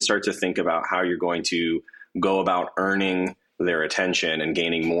start to think about how you're going to go about earning their attention and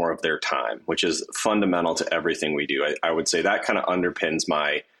gaining more of their time, which is fundamental to everything we do. I would say that kind of underpins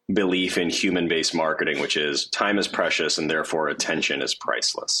my belief in human-based marketing, which is time is precious and therefore attention is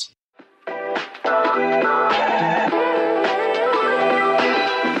priceless.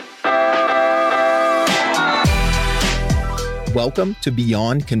 Welcome to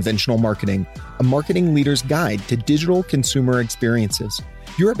Beyond Conventional Marketing, a marketing leader's guide to digital consumer experiences.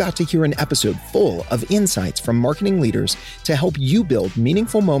 You're about to hear an episode full of insights from marketing leaders to help you build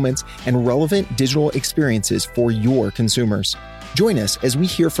meaningful moments and relevant digital experiences for your consumers. Join us as we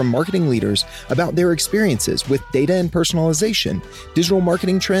hear from marketing leaders about their experiences with data and personalization, digital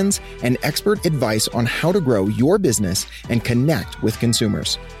marketing trends, and expert advice on how to grow your business and connect with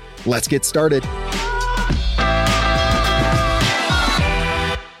consumers. Let's get started.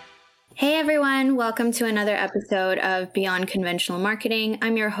 Hey everyone, welcome to another episode of Beyond Conventional Marketing.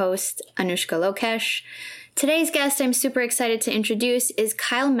 I'm your host, Anushka Lokesh. Today's guest I'm super excited to introduce is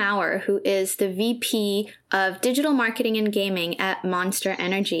Kyle Maurer, who is the VP of Digital Marketing and Gaming at Monster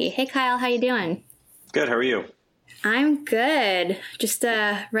Energy. Hey Kyle, how you doing? Good, how are you? I'm good. Just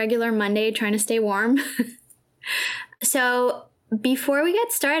a regular Monday trying to stay warm. So before we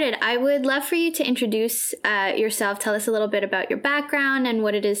get started, I would love for you to introduce yourself. Tell us a little bit about your background and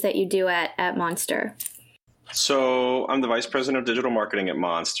what it is that you do at Monster. So I'm the Vice President of Digital Marketing at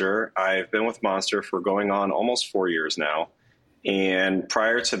Monster. I've been with Monster for going on almost 4 years now. And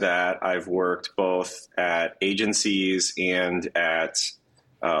prior to that, I've worked both at agencies and at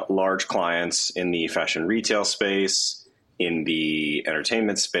large clients in the fashion retail space, in the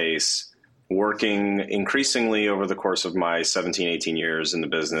entertainment space, working increasingly over the course of my 17, 18 years in the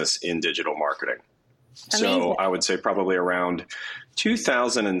business in digital marketing. Amazing. So I would say probably around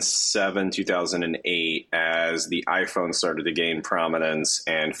 2007, 2008, as the iPhone started to gain prominence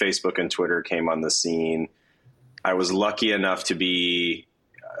and Facebook and Twitter came on the scene, I was lucky enough to be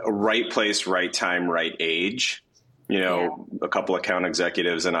right place, right time, right age. A couple account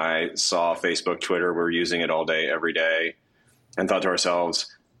executives and I saw Facebook, Twitter, we're using it all day, every day, and thought to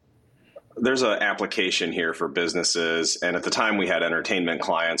ourselves, there's an application here for businesses. And at the time we had entertainment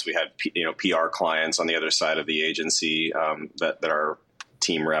clients, we had PR clients on the other side of the agency that our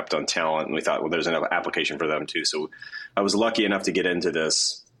team repped on talent. And we thought, well, there's an application for them too. So I was lucky enough to get into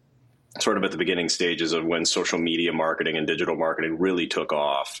this sort of at the beginning stages of when social media marketing and digital marketing really took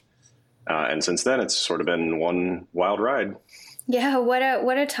off. And since then, it's sort of been one wild ride. Yeah, what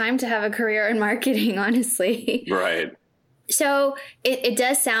a time to have a career in marketing, honestly. Right. So it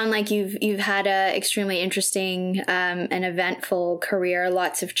does sound like you've had a extremely interesting and eventful career,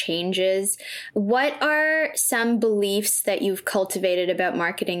 lots of changes. What are some beliefs that you've cultivated about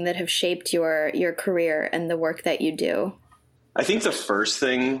marketing that have shaped your career and the work that you do? I think the first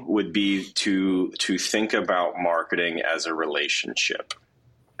thing would be to think about marketing as a relationship.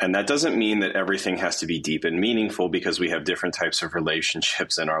 And that doesn't mean that everything has to be deep and meaningful, because we have different types of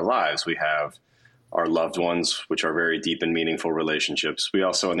relationships in our lives. We have our loved ones, which are very deep and meaningful relationships. We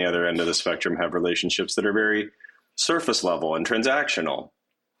also, on the other end of the spectrum, have relationships that are very surface level and transactional.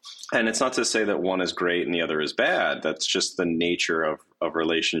 And it's not to say that one is great and the other is bad. That's just the nature of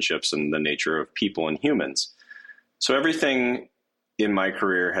relationships and the nature of people and humans. So everything in my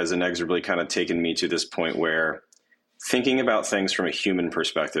career has inexorably kind of taken me to this point where thinking about things from a human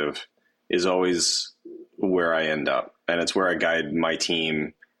perspective is always where I end up. And it's where I guide my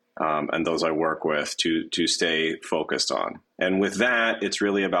team and those I work with to stay focused on. And with that, it's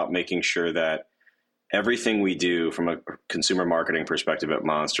really about making sure that everything we do from a consumer marketing perspective at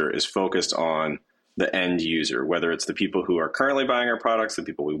Monster is focused on the end user, whether it's the people who are currently buying our products, the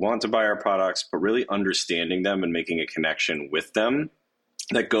people we want to buy our products, but really understanding them and making a connection with them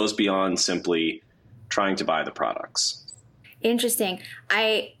that goes beyond simply trying to buy the products. Interesting.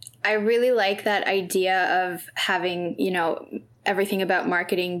 I really like that idea of having, everything about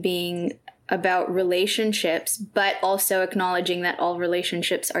marketing being about relationships, but also acknowledging that all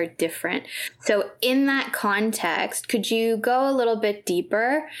relationships are different. So in that context, could you go a little bit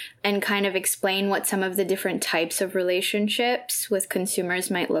deeper and kind of explain what some of the different types of relationships with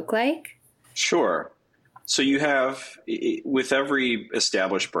consumers might look like? Sure. So you have, with every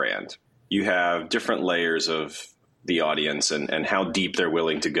established brand, you have different layers of the audience and how deep they're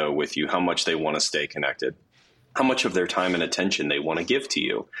willing to go with you, how much they want to stay connected, how much of their time and attention they want to give to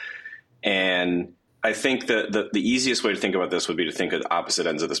you. And I think that the easiest way to think about this would be to think of the opposite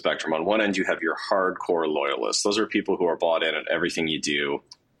ends of the spectrum. On one end, you have your hardcore loyalists. Those are people who are bought in at everything you do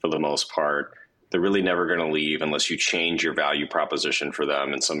for the most part. They're really never going to leave unless you change your value proposition for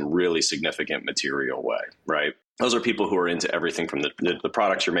them in some really significant material way, right? Those are people who are into everything from the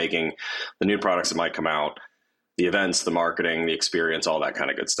products you're making, the new products that might come out, the events, the marketing, the experience, all that kind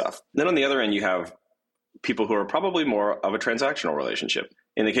of good stuff. Then on the other end, you have people who are probably more of a transactional relationship.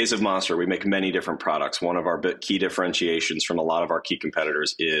 In the case of Monster, we make many different products. One of our key differentiations from a lot of our key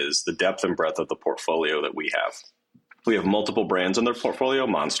competitors is the depth and breadth of the portfolio that we have. We have multiple brands in their portfolio: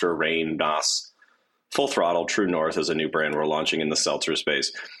 Monster, Reign, NOS, Full Throttle, True North is a new brand we're launching in the seltzer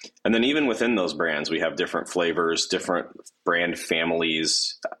space. And then even within those brands, we have different flavors, different brand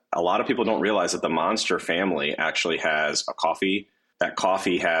families. A lot of people don't realize that the Monster family actually has a coffee. That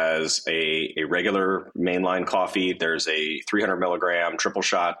coffee has a regular mainline coffee. There's a 300 milligram triple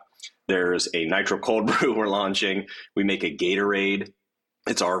shot. There's a nitro cold brew we're launching. We make a Gatorade.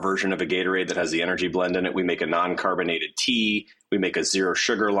 It's our version of a Gatorade that has the energy blend in it. We make a non-carbonated tea. We make a zero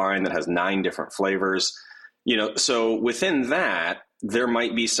sugar line that has 9 different flavors. So within that, there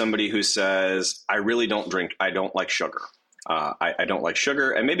might be somebody who says, I don't like sugar. I don't like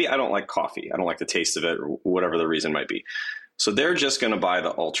sugar, and maybe I don't like coffee. I don't like the taste of it, or whatever the reason might be. So they're just going to buy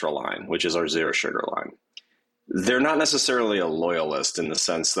the Ultra line, which is our zero sugar line. They're not necessarily a loyalist in the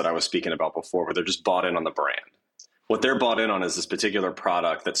sense that I was speaking about before, but they're just bought in on the brand. What they're bought in on is this particular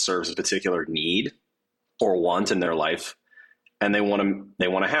product that serves a particular need or want in their life, and they want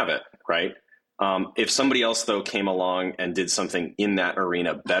to have it, right? If somebody else, though, came along and did something in that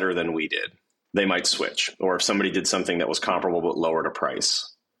arena better than we did, they might switch. Or if somebody did something that was comparable but lowered a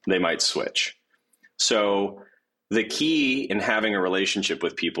price, they might switch. So the key in having a relationship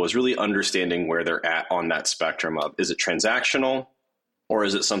with people is really understanding where they're at on that spectrum of, is it transactional, or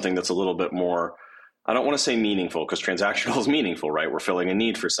is it something that's a little bit more, I don't want to say meaningful, because transactional is meaningful, right? We're filling a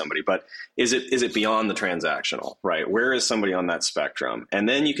need for somebody, but is it beyond the transactional, right? Where is somebody on that spectrum? And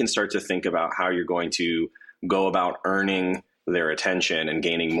then you can start to think about how you're going to go about earning their attention and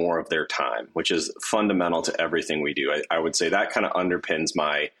gaining more of their time, which is fundamental to everything we do. I would say that kind of underpins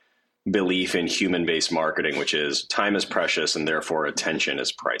my belief in human-based marketing, which is time is precious and therefore attention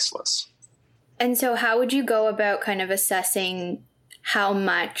is priceless. And so how would you go about kind of assessing how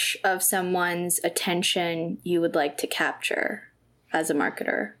much of someone's attention you would like to capture as a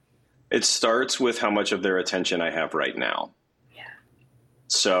marketer? It starts with how much of their attention I have right now. Yeah.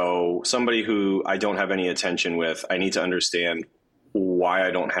 So somebody who I don't have any attention with, I need to understand why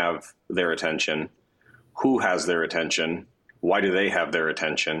I don't have their attention, who has their attention, why do they have their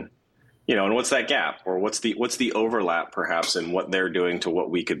attention, and what's that gap, or what's the overlap perhaps in what they're doing to what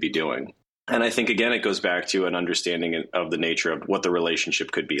we could be doing. And I think, again, it goes back to an understanding of the nature of what the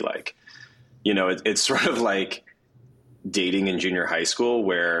relationship could be like. It's sort of like dating in junior high school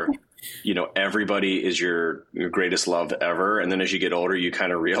where, everybody is your greatest love ever. And then as you get older, you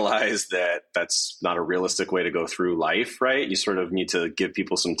kind of realize that that's not a realistic way to go through life, right? You sort of need to give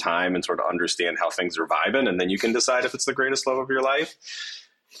people some time and sort of understand how things are vibing. And then you can decide if it's the greatest love of your life.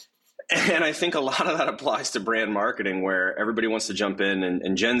 And I think a lot of that applies to brand marketing, where everybody wants to jump in,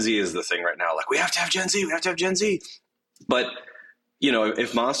 and Gen Z is the thing right now. Like, we have to have Gen Z, we have to have Gen Z. But,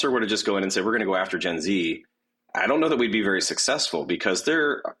 if Monster were to just go in and say, we're going to go after Gen Z, I don't know that we'd be very successful, because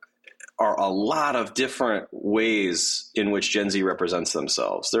there are a lot of different ways in which Gen Z represents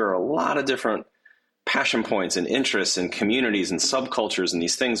themselves. There are a lot of different passion points and interests and communities and subcultures and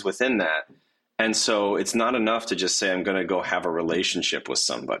these things within that. And so it's not enough to just say, I'm going to go have a relationship with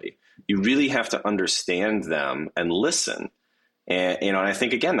somebody. You really have to understand them and listen. And, I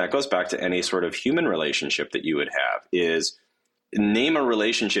think, again, that goes back to any sort of human relationship that you would have, is name a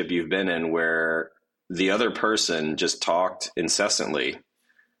relationship you've been in where the other person just talked incessantly,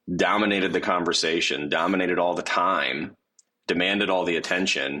 dominated the conversation, dominated all the time, demanded all the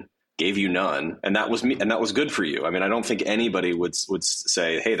attention, gave you none, and that was me, and that was good for you. I mean, I don't think anybody would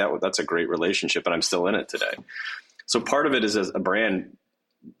say, hey, that's a great relationship, and I'm still in it today. So part of it is, as a brand,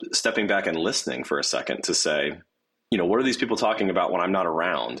 stepping back and listening for a second to say, what are these people talking about when I'm not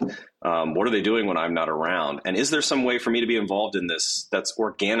around? What are they doing when I'm not around? And is there some way for me to be involved in this that's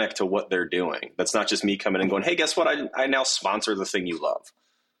organic to what they're doing? That's not just me coming and going, hey, guess what? I now sponsor the thing you love,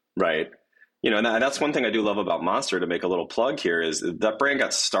 right? And that's one thing I do love about Monster, to make a little plug here, is that brand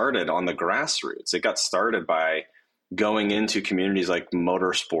got started on the grassroots. It got started by going into communities like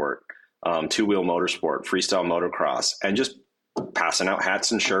motorsport, two-wheel motorsport, freestyle motocross, and just passing out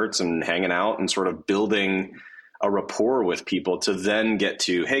hats and shirts and hanging out and sort of building a rapport with people to then get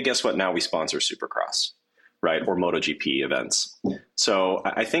to, hey, guess what? Now we sponsor Supercross, right? Or MotoGP events. So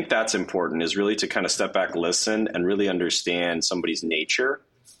I think that's important, is really to kind of step back, listen, and really understand somebody's nature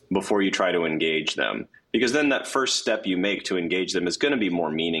before you try to engage them. Because then that first step you make to engage them is going to be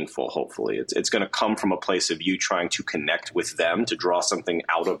more meaningful, hopefully. It's going to come from a place of you trying to connect with them, to draw something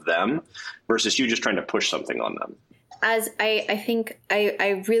out of them, versus you just trying to push something on them. As I think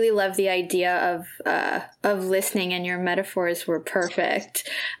I really love the idea of listening, and your metaphors were perfect.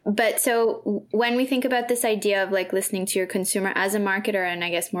 But so when we think about this idea of like listening to your consumer as a marketer, and I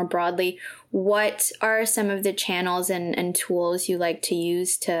guess more broadly, what are some of the channels and tools you like to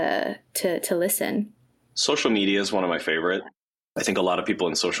use to listen? Social media is one of my favorite. I think a lot of people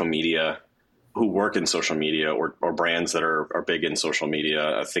in social media who work in social media or brands that are big in social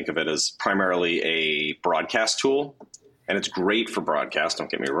media, think of it as primarily a broadcast tool. And it's great for broadcast, don't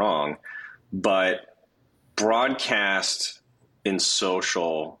get me wrong. But broadcast in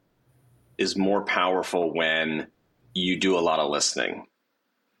social is more powerful when you do a lot of listening,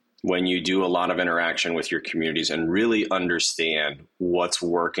 when you do a lot of interaction with your communities and really understand what's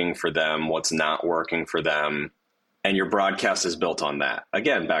working for them, what's not working for them. And your broadcast is built on that.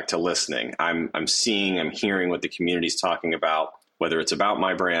 Again, back to listening. I'm hearing what the community's talking about, whether it's about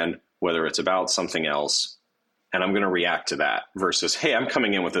my brand, whether it's about something else, and I'm going to react to that versus, hey, I'm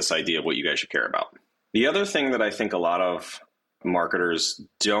coming in with this idea of what you guys should care about. The other thing that I think a lot of marketers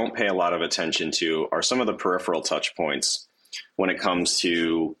don't pay a lot of attention to are some of the peripheral touch points when it comes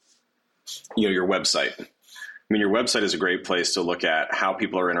to, your website. I mean, your website is a great place to look at how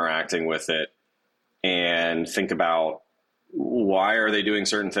people are interacting with it and think about why are they doing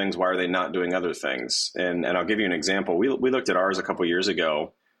certain things? Why are they not doing other things? And I'll give you an example. We looked at ours a couple of years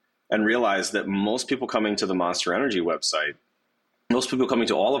ago and realized that most people coming to the Monster Energy website, most people coming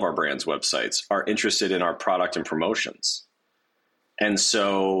to all of our brands' websites are interested in our product and promotions. And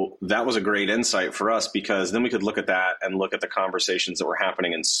so that was a great insight for us, because then we could look at that and look at the conversations that were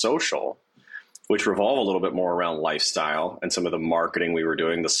happening in social, which revolve a little bit more around lifestyle and some of the marketing we were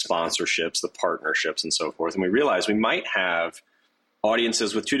doing, the sponsorships, the partnerships, and so forth. And we realized we might have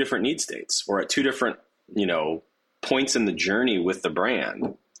audiences with two different need states or at two different, points in the journey with the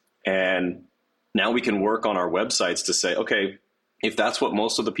brand. And now we can work on our websites to say, okay, if that's what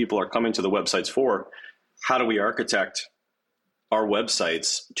most of the people are coming to the websites for, how do we architect our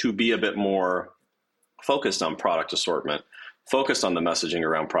websites to be a bit more focused on product assortment, focused on the messaging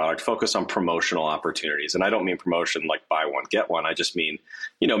around product, focused on promotional opportunities? And I don't mean promotion like buy one, get one. I just mean,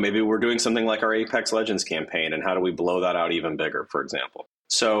 maybe we're doing something like our Apex Legends campaign, and how do we blow that out even bigger, for example?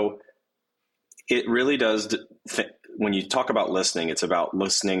 So it really does, when you talk about listening, it's about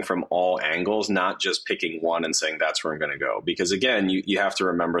listening from all angles, not just picking one and saying that's where I'm going to go. Because again, you have to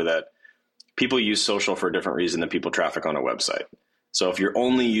remember that people use social for a different reason than people traffic on a website. So if you're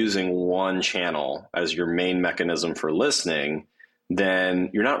only using one channel as your main mechanism for listening, then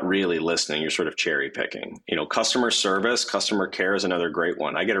you're not really listening. You're sort of cherry picking. Customer service, customer care is another great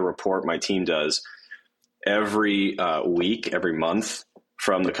one. I get a report my team does every week, every month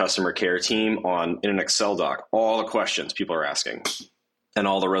from the customer care team in an Excel doc, all the questions people are asking and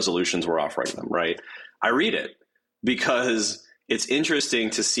all the resolutions we're offering them, right? I read it because it's interesting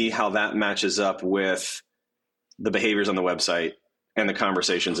to see how that matches up with the behaviors on the website and the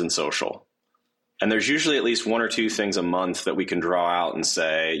conversations in social. And there's usually at least one or two things a month that we can draw out and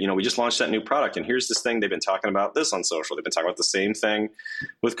say, we just launched that new product and here's this thing. They've been talking about this on social. They've been talking about the same thing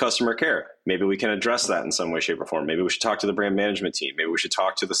with customer care. Maybe we can address that in some way, shape, or form. Maybe we should talk to the brand management team. Maybe we should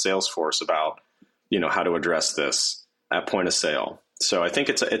talk to the sales force about, how to address this at point of sale. So I think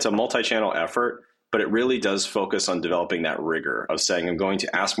it's a multi-channel effort, but it really does focus on developing that rigor of saying, I'm going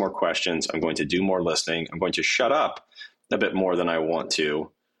to ask more questions. I'm going to do more listening. I'm going to shut up a bit more than I want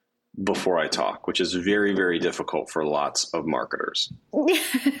to before I talk, which is very, very difficult for lots of marketers.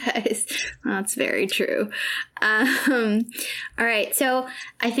 Yes, that's very true. All right. So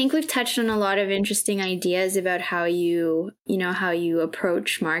I think we've touched on a lot of interesting ideas about how you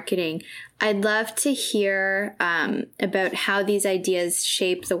approach marketing. I'd love to hear about how these ideas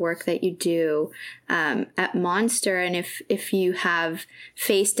shape the work that you do at Monster, and if you have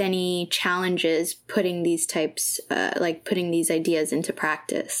faced any challenges putting these ideas into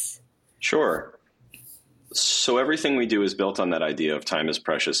practice. Sure. So everything we do is built on that idea of time is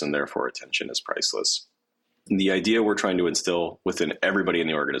precious and therefore attention is priceless. The idea we're trying to instill within everybody in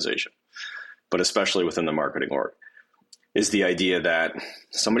the organization, but especially within the marketing org, is the idea that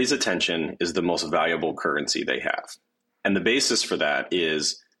somebody's attention is the most valuable currency they have. And the basis for that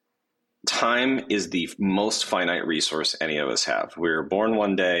is time is the most finite resource any of us have. We're born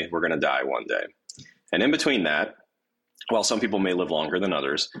one day, we're going to die one day. And in between that, while some people may live longer than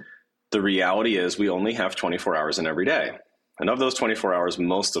others, the reality is we only have 24 hours in every day. And of those 24 hours,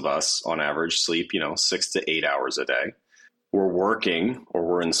 most of us on average sleep, 6 to 8 hours a day. we're working or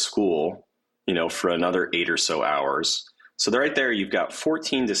we're in school, for another 8 or so hours. So right there, you've got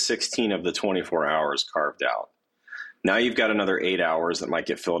 14 to 16 of the 24 hours carved out. Now you've got another 8 hours that might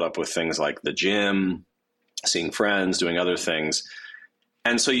get filled up with things like the gym, seeing friends, doing other things.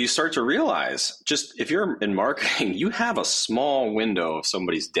 And so you start to realize, just if you're in marketing, you have a small window of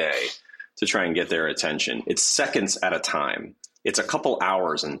somebody's day to try and get their attention. It's seconds at a time. It's a couple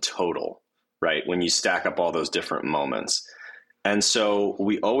hours in total, right? When you stack up all those different moments. And so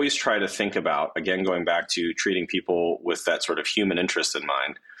we always try to think about, again, going back to treating people with that sort of human interest in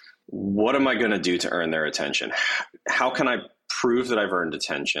mind. What am I going to do to earn their attention? How can I prove that I've earned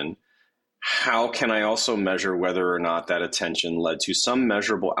attention? How can I also measure whether or not that attention led to some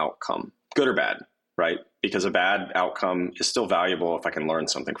measurable outcome, good or bad, right? Because a bad outcome is still valuable if I can learn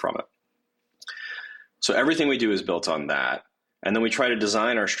something from it. So everything we do is built on that. And then we try to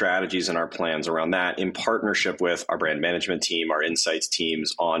design our strategies and our plans around that in partnership with our brand management team, our insights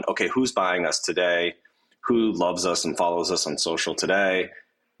teams on, okay, who's buying us today? Who loves us and follows us on social today?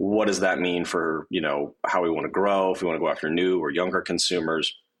 What does that mean for, how we want to grow, if we want to go after new or younger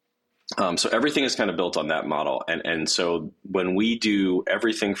consumers? So everything is kind of built on that model. And so when we do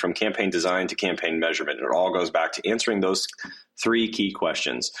everything from campaign design to campaign measurement, it all goes back to answering those 3 key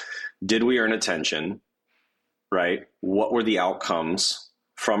questions. Did we earn attention? Right? What were the outcomes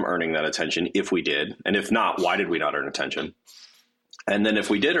from earning that attention if we did? And if not, why did we not earn attention? And then if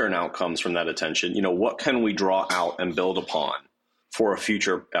we did earn outcomes from that attention, what can we draw out and build upon for a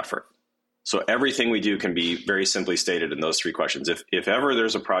future effort? So everything we do can be very simply stated in those 3 questions. If ever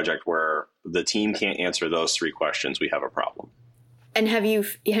there's a project where the team can't answer those 3 questions, we have a problem. And have you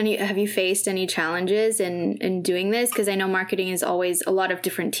faced any challenges in doing this? Because I know marketing is always a lot of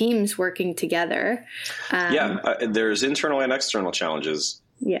different teams working together. There's internal and external challenges.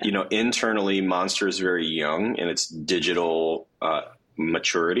 Yeah. Internally, Monster is very young in its digital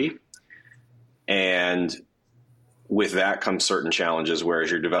maturity. And with that comes certain challenges, whereas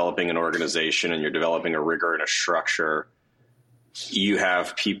you're developing an organization and you're developing a rigor and a structure, you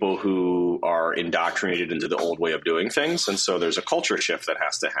have people who are indoctrinated into the old way of doing things. And so there's a culture shift that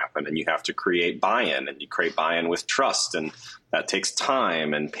has to happen, and you have to create buy-in, and you create buy-in with trust, and that takes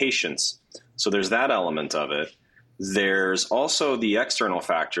time and patience. So there's that element of it. There's also the external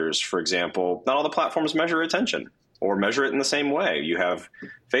factors. For example, not all the platforms measure attention or measure it in the same way. You have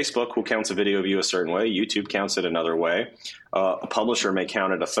Facebook, who counts a video view a certain way. YouTube counts it another way. A publisher may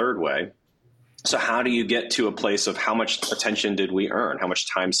count it a third way. So how do you get to a place of how much attention did we earn? How much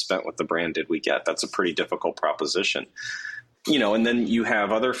time spent with the brand did we get? That's a pretty difficult proposition. And then you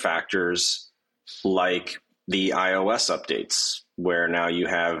have other factors like the iOS updates, where now you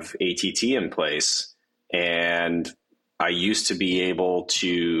have ATT in place. And I used to be able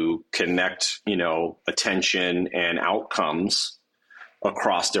to connect, attention and outcomes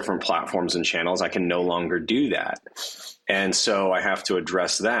across different platforms and channels. I can no longer do that. And so I have to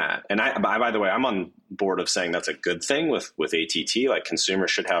address that. And by the way, I'm on board of saying that's a good thing with ATT. Like,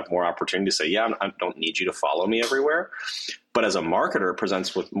 consumers should have more opportunity to say, yeah, I don't need you to follow me everywhere. But as a marketer, it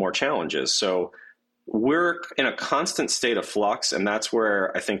presents with more challenges. So we're in a constant state of flux. And that's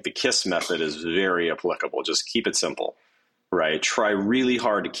where I think the KISS method is very applicable. Just keep it simple, right? Try really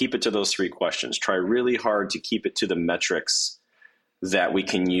hard to keep it to those 3 questions. Try really hard to keep it to the metrics that we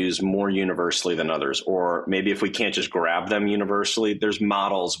can use more universally than others. Or maybe if we can't just grab them universally, there's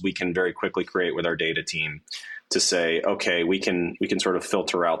models we can very quickly create with our data team to say, okay, we can sort of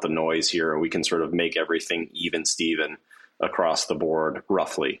filter out the noise here, or we can sort of make everything even Steven across the board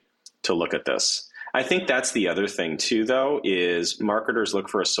roughly to look at this. I think that's the other thing too, though, is marketers look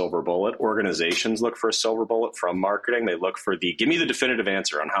for a silver bullet. Organizations look for a silver bullet from marketing. They look for give me the definitive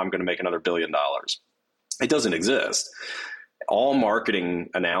answer on how I'm going to make another $1 billion. It doesn't exist. All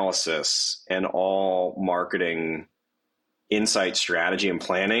marketing analysis and all marketing insight strategy and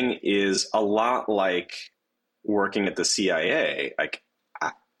planning is a lot like working at the CIA. Like,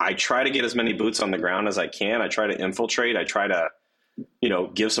 I try to get as many boots on the ground as I can. I try to infiltrate. I try to,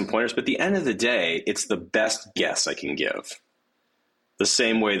 give some pointers. But at the end of the day, it's the best guess I can give. The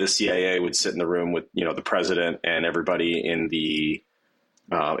same way the CIA would sit in the room with, the president and everybody in the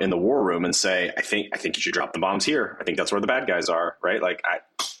war room and say, I think you should drop the bombs here. I think that's where the bad guys are, right? Like,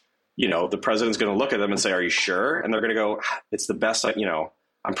 the president's going to look at them and say, are you sure? And they're going to go, it's the best,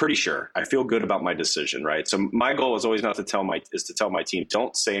 I'm pretty sure. I feel good about my decision, right? So my goal is always to tell my team,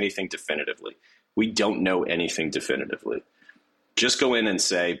 don't say anything definitively. We don't know anything definitively. Just go in and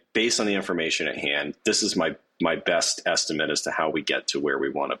say, based on the information at hand, this is my best estimate as to how we get to where we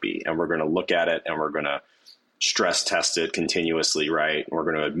want to be. And we're going to look at it and we're going to stress test it continuously, right? We're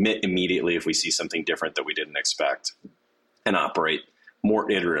going to admit immediately if we see something different that we didn't expect. and operate more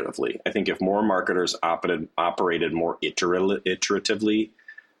iteratively. I think if more marketers operated more iteratively,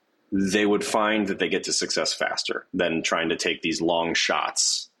 they would find that they get to success faster than trying to take these long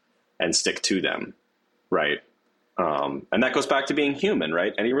shots and stick to them, right? And that goes back to being human,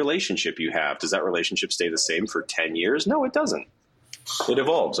 right? Any relationship you have, does that relationship stay the same for 10 years? No, it doesn't. It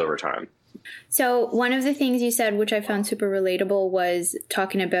evolves over time. So one of the things you said, which I found super relatable, was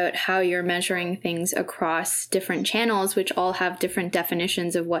talking about how you're measuring things across different channels, which all have different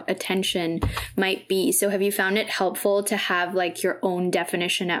definitions of what attention might be. So have you found it helpful to have like your own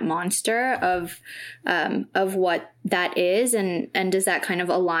definition at Monster of what that is? And does that kind of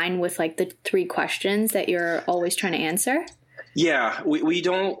align with like the 3 questions that you're always trying to answer? Yeah, we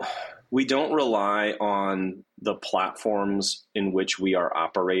don't rely on the platforms in which we are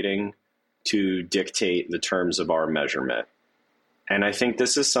operating to dictate the terms of our measurement. And I think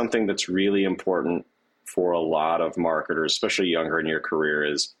this is something that's really important for a lot of marketers, especially younger in your career,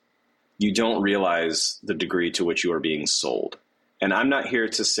 is you don't realize the degree to which you are being sold. And I'm not here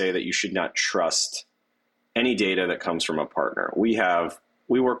to say that you should not trust any data that comes from a partner. We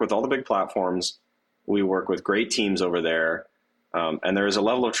work with all the big platforms. We work with great teams over there. And there is a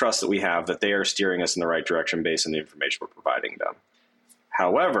level of trust that we have that they are steering us in the right direction based on the information we're providing them.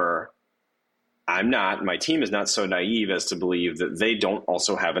 However, my team is not so naive as to believe that they don't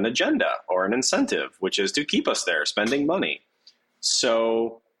also have an agenda or an incentive, which is to keep us there spending money.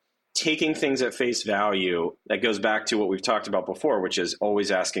 So taking things at face value, that goes back to what we've talked about before, which is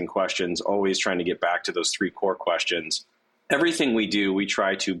always asking questions, always trying to get back to those 3 core questions. Everything we do, we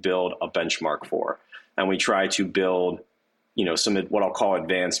try to build a benchmark for, and we try to build, some what I'll call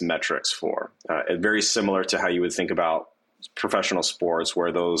advanced metrics for. Very similar to how you would think about professional sports,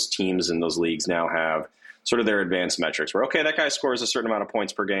 where those teams and those leagues now have sort of their advanced metrics where, okay, that guy scores a certain amount of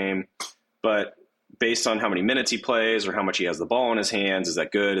points per game, but based on how many minutes he plays or how much he has the ball in his hands, is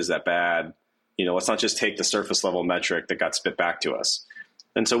that good? Is that bad? Let's not just take the surface level metric that got spit back to us.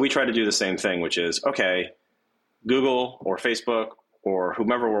 And so we try to do the same thing, which is, okay, Google or Facebook or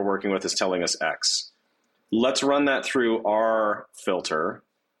whomever we're working with is telling us X. Let's run that through our filter,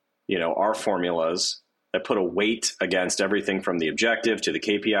 our formulas that put a weight against everything from the objective to the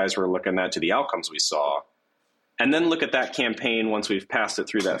KPIs we're looking at to the outcomes we saw. And then look at that campaign once we've passed it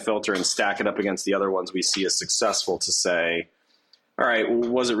through that filter and stack it up against the other ones we see as successful to say, all right,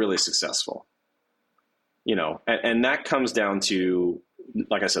 was it really successful? And that comes down to,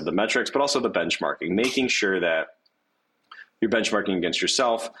 like I said, the metrics, but also the benchmarking, making sure that you're benchmarking against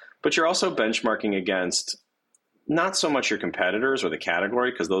yourself, but you're also benchmarking against not so much your competitors or the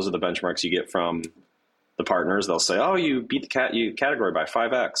category, because those are the benchmarks you get from the partners. They'll say, oh, you beat the category by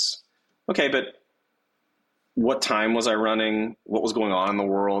 5x. Okay, but what time was I running? What was going on in the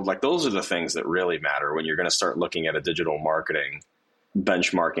world? Like, those are the things that really matter when you're going to start looking at a digital marketing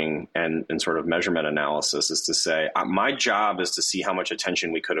benchmarking and sort of measurement analysis, is to say, my job is to see how much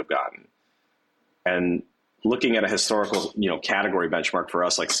attention we could have gotten. And looking at a historical, category benchmark for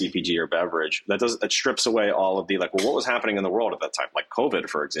us, like CPG or beverage, that strips away all of the, like, well, what was happening in the world at that time? Like COVID,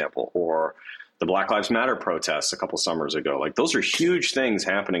 for example, or the Black Lives Matter protests a couple summers ago. Like, those are huge things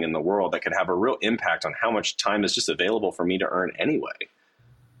happening in the world that could have a real impact on how much time is just available for me to earn anyway,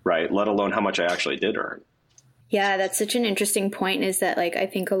 right? Let alone how much I actually did earn. Yeah, that's such an interesting point, is that, like, I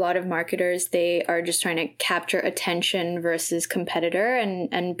think a lot of marketers, they are just trying to capture attention versus competitor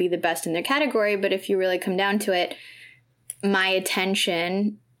and be the best in their category. But if you really come down to it, my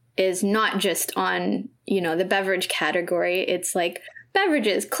attention is not just on, the beverage category. It's like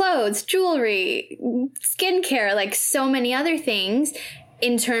beverages, clothes, jewelry, skincare, like so many other things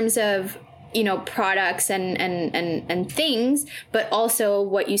in terms of, products and things, but also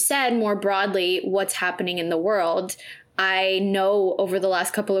what you said more broadly, what's happening in the world. I know over the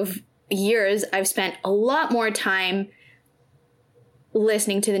last couple of years, I've spent a lot more time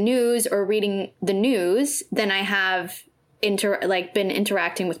listening to the news or reading the news than I have been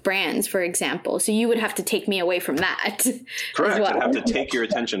interacting with brands, for example. So you would have to take me away from that. Correct. Well. I'd have to take your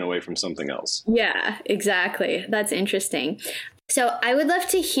attention away from something else. Yeah, exactly. That's interesting. So I would love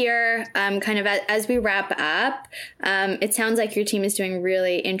to hear, kind of as we wrap up, it sounds like your team is doing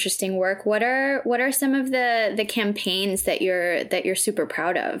really interesting work. What are some of the campaigns that you're super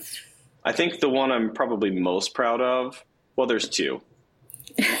proud of? I think the one I'm probably most proud of, well, there's 2.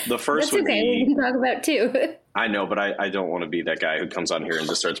 The first would be, we can talk about 2. I know, but I don't want to be that guy who comes on here and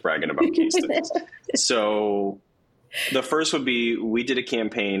just starts bragging about case studies. So the first would be, we did a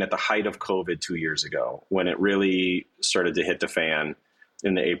campaign at the height of COVID 2 years ago, when it really started to hit the fan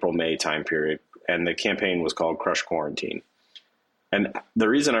in the April-May time period. And the campaign was called Crush Quarantine. And the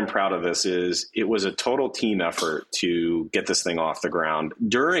reason I'm proud of this is it was a total team effort to get this thing off the ground,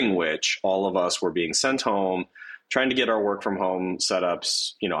 during which all of us were being sent home, trying to get our work from home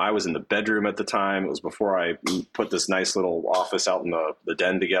setups. I was in the bedroom at the time. It was before I put this nice little office out in the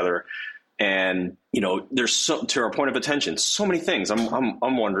den together. And, there's to our point of attention, so many things. I'm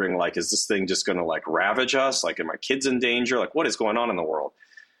wondering, like, is this thing just going to like ravage us? Like, are my kids in danger? Like, what is going on in the world?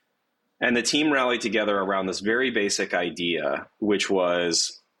 And the team rallied together around this very basic idea, which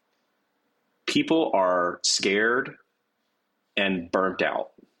was people are scared and burnt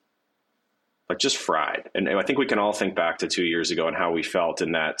out, like just fried. And I think we can all think back to 2 years ago and how we felt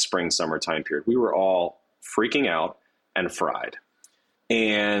in that spring, summer time period. We were all freaking out and fried.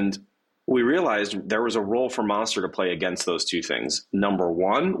 And we realized there was a role for Monster to play against those two things. Number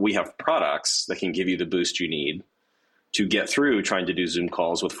one, we have products that can give you the boost you need to get through trying to do Zoom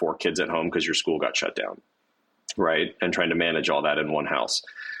calls with 4 kids at home because your school got shut down, right? And trying to manage all that in one house.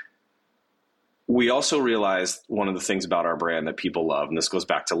 We also realized one of the things about our brand that people love, and this goes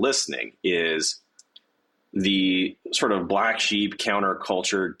back to listening, is the sort of black sheep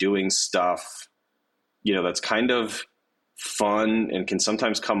counterculture doing stuff, that's kind of fun and can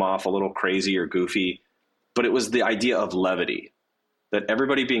sometimes come off a little crazy or goofy. But it was the idea of levity. That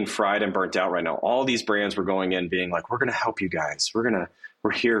everybody being fried and burnt out right now, all these brands were going in being like, we're going to help you guys. We're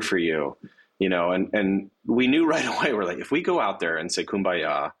here for you, and we knew right away, we're like, if we go out there and say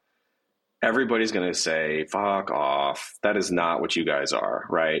kumbaya, everybody's going to say, fuck off. That is not what you guys are,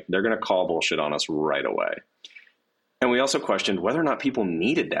 right? They're going to call bullshit on us right away. And we also questioned whether or not people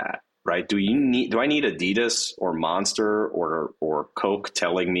needed that, right? Do I need Adidas or Monster or Coke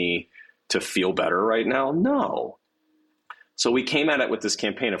telling me to feel better right now? No. So we came at it with this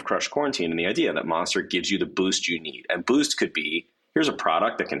campaign of Crush Quarantine and the idea that Monster gives you the boost you need. And boost could be, here's a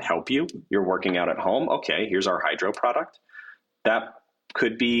product that can help you. You're working out at home. Okay, here's our Hydro product. That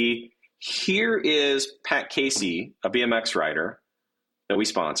could be, here is Pat Casey, a BMX rider that we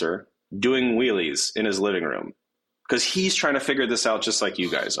sponsor, doing wheelies in his living room. Because he's trying to figure this out just like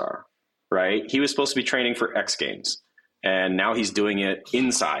you guys are, right? He was supposed to be training for X Games. And now he's doing it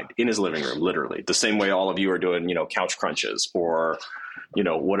inside, in his living room, literally, the same way all of you are doing, couch crunches or,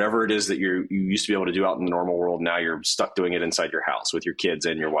 whatever it is that you used to be able to do out in the normal world. Now you're stuck doing it inside your house with your kids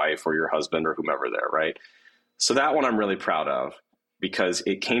and your wife or your husband or whomever there, right? So that one I'm really proud of because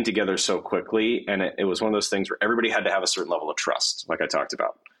it came together so quickly. And it was one of those things where everybody had to have a certain level of trust, like I talked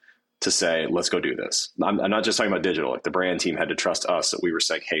about, to say, let's go do this. I'm not just talking about digital. Like the brand team had to trust us that we were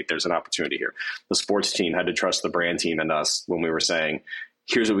saying, hey, there's an opportunity here. The sports team had to trust the brand team and us when we were saying,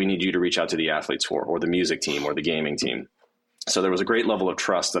 here's what we need you to reach out to the athletes for, or the music team or the gaming team. So there was a great level of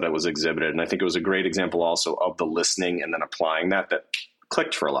trust that it was exhibited. And I think it was a great example also of the listening and then applying that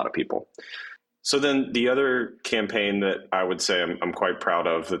clicked for a lot of people. So then the other campaign that I would say I'm quite proud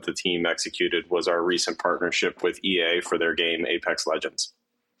of that the team executed was our recent partnership with EA for their game Apex Legends.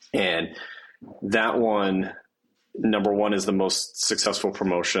 And that one, number one, is the most successful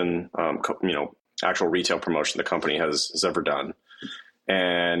promotion, actual retail promotion the company has ever done.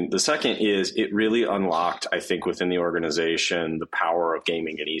 And the second is it really unlocked, I think, within the organization, the power of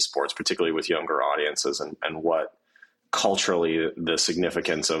gaming and esports, particularly with younger audiences and what culturally the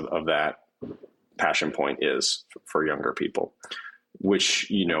significance of that passion point is for younger people.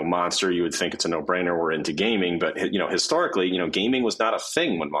 Which, Monster, you would think it's a no-brainer. We're into gaming, but, historically, gaming was not a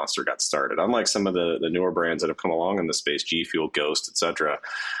thing when Monster got started. Unlike some of the newer brands that have come along in the space, G Fuel, Ghost, et cetera,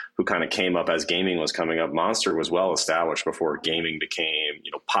 who kind of came up as gaming was coming up. Monster was well established before gaming became,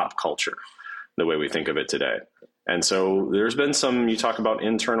 pop culture, the way we think of it today. And so there's been some, you talk about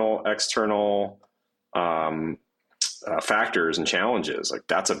internal, external, factors and challenges. Like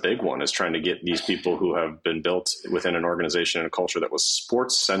that's a big one, is trying to get these people who have been built within an organization and a culture that was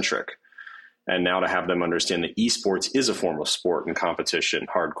sports centric. And now to have them understand that esports is a form of sport and competition,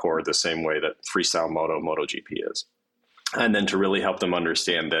 hardcore, the same way that freestyle MotoGP is. And then to really help them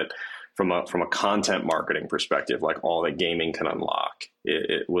understand that from a content marketing perspective, like all that gaming can unlock,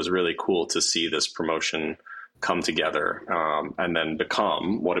 it was really cool to see this promotion come together and then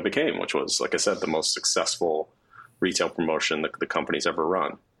become what it became, which was, like I said, the most successful retail promotion that the company's ever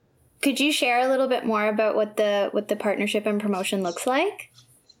run. Could you share a little bit more about what the partnership and promotion looks like?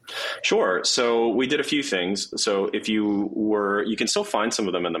 Sure. So we did a few things. So you can still find some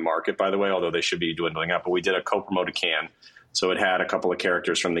of them in the market, by the way, although they should be dwindling out, but we did a co-promoted can. So it had a couple of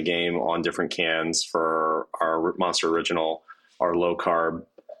characters from the game on different cans for our Monster Original, our low carb,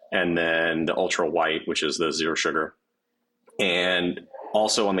 and then the ultra white, which is the zero sugar. And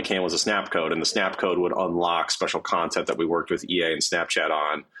also on the can was a snap code, and the snap code would unlock special content that we worked with EA and Snapchat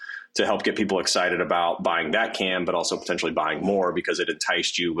on to help get people excited about buying that can, but also potentially buying more because it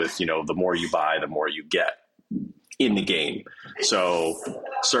enticed you with, the more you buy, the more you get in the game. So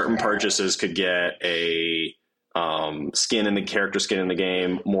certain purchases could get a character skin in the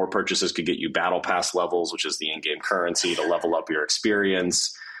game. More purchases could get you battle pass levels, which is the in-game currency to level up your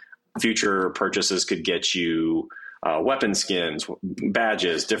experience. Future purchases could get you weapon skins,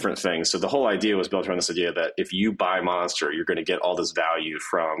 badges, different things. So the whole idea was built around this idea that if you buy Monster, you're going to get all this value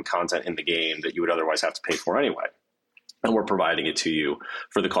from content in the game that you would otherwise have to pay for anyway. And we're providing it to you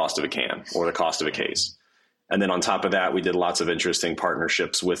for the cost of a can or the cost of a case. And then on top of that, we did lots of interesting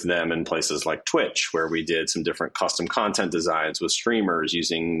partnerships with them in places like Twitch, where we did some different custom content designs with streamers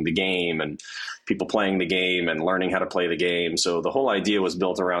using the game and people playing the game and learning how to play the game. So the whole idea was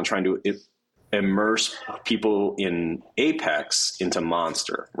built around trying to immerse people in Apex into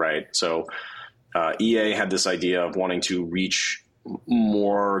Monster, right? So EA had this idea of wanting to reach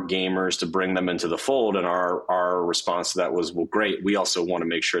more gamers to bring them into the fold, and our response to that was, well, great. We also want to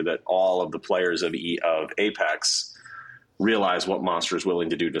make sure that all of the players of Apex realize what Monster is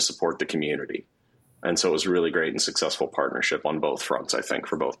willing to do to support the community. And so it was a really great and successful partnership on both fronts, I think,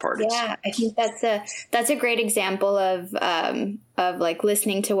 for both parties. Yeah, I think that's a great example of like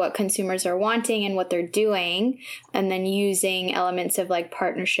listening to what consumers are wanting and what they're doing, and then using elements of like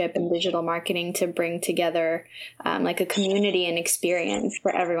partnership and digital marketing to bring together like a community and experience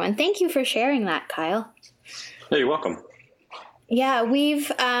for everyone. Thank you for sharing that, Kyle. Yeah, you're welcome. Yeah,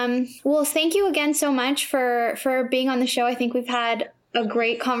 we've well, thank you again so much for being on the show. I think we've had a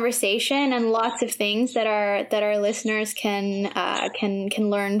great conversation and lots of things that our listeners can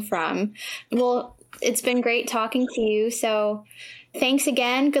learn from. Well, it's been great talking to you. So thanks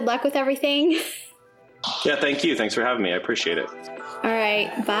again. Good luck with everything. Yeah, thank you. Thanks for having me. I appreciate it. All right.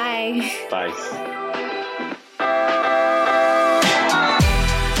 Bye. Bye.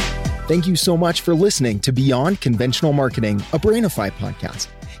 Thank you so much for listening to Beyond Conventional Marketing, a Brainify podcast.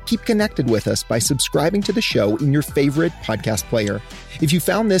 Keep connected with us by subscribing to the show in your favorite podcast player. If you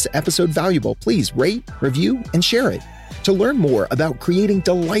found this episode valuable, please rate, review, and share it. To learn more about creating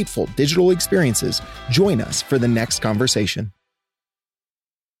delightful digital experiences, join us for the next conversation.